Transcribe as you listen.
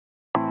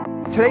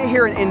Today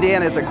here in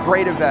Indiana is a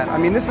great event. I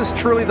mean, this is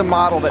truly the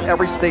model that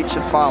every state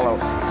should follow.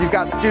 You've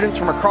got students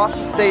from across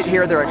the state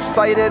here, they're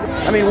excited.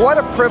 I mean, what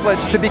a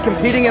privilege to be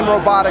competing in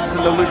robotics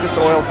in the Lucas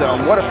Oil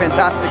Dome. What a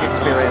fantastic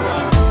experience.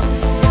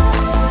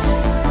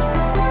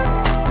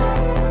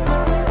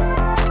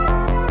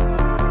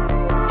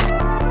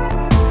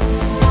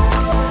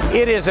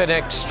 It is an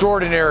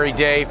extraordinary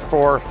day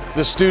for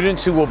the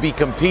students who will be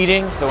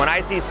competing. So when I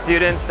see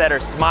students that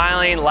are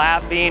smiling,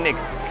 laughing,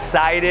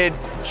 excited,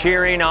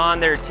 cheering on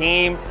their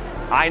team,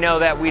 I know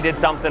that we did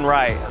something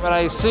right. When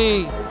I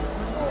see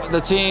the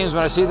teams,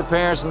 when I see the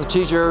parents and the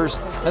teachers,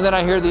 and then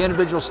I hear the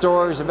individual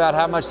stories about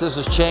how much this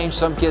has changed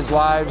some kids'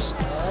 lives,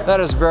 that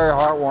is very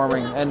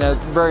heartwarming and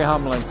very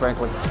humbling,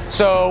 frankly.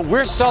 So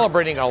we're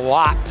celebrating a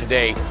lot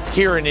today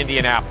here in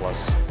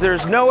Indianapolis.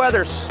 There's no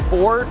other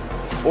sport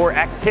or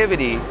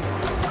activity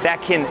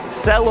that can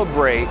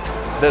celebrate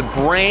the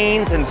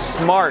brains and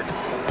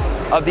smarts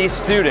of these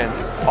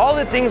students. All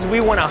the things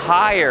we want to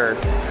hire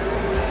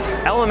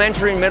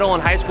elementary, middle,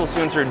 and high school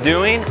students are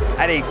doing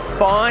at a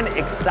fun,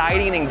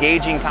 exciting,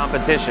 engaging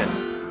competition.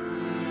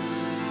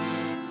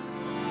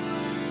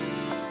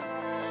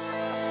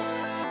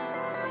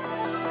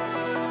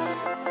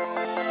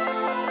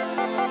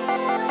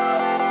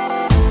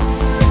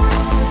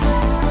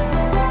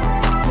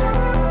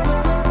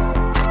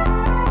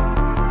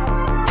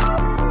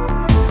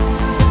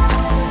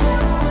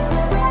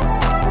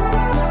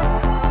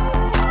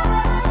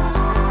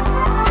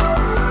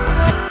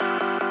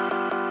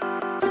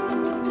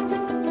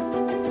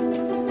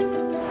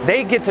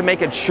 They get to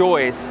make a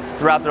choice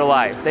throughout their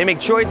life. They make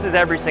choices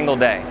every single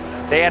day.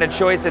 They had a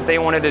choice if they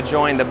wanted to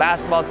join the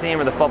basketball team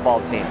or the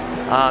football team.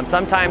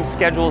 Sometimes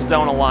schedules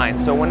don't align.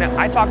 So when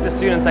I talk to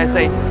students, I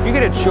say, you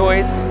get a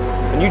choice,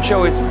 and you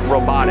chose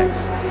robotics.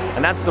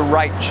 And that's the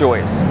right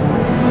choice.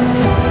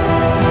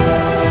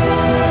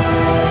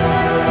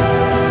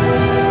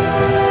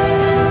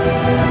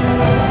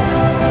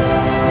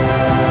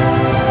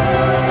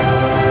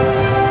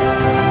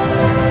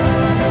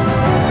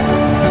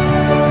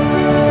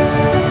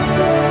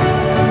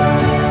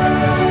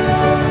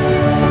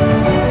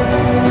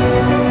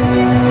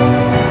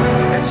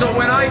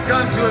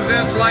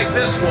 Like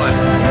this one,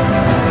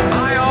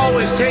 I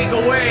always take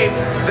away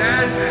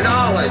that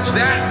knowledge,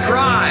 that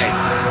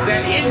pride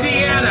that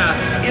Indiana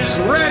is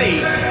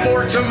ready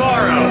for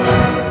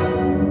tomorrow.